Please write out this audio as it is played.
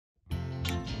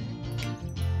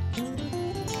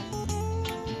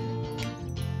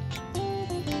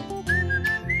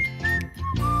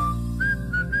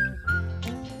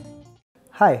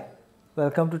Hi,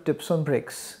 welcome to Tips on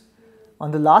Bricks. On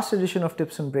the last edition of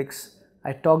Tips on Bricks,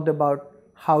 I talked about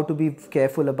how to be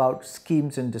careful about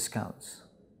schemes and discounts.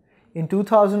 In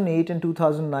 2008 and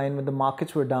 2009, when the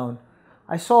markets were down,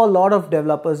 I saw a lot of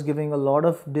developers giving a lot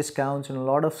of discounts and a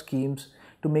lot of schemes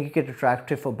to make it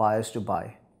attractive for buyers to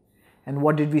buy. And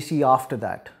what did we see after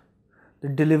that? The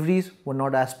deliveries were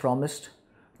not as promised,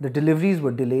 the deliveries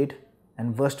were delayed,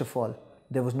 and worst of all,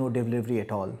 there was no delivery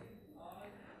at all.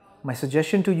 My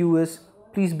suggestion to you is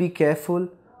please be careful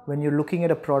when you're looking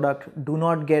at a product. Do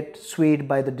not get swayed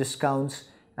by the discounts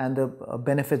and the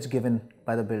benefits given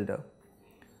by the builder.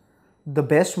 The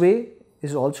best way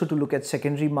is also to look at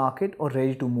secondary market or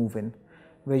ready to move in,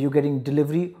 where you're getting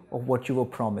delivery of what you were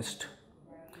promised.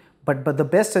 But the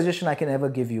best suggestion I can ever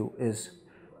give you is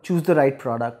choose the right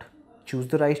product, choose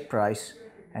the right price,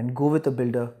 and go with a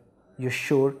builder you're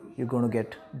sure you're going to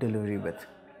get delivery with.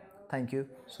 Thank you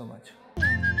so much.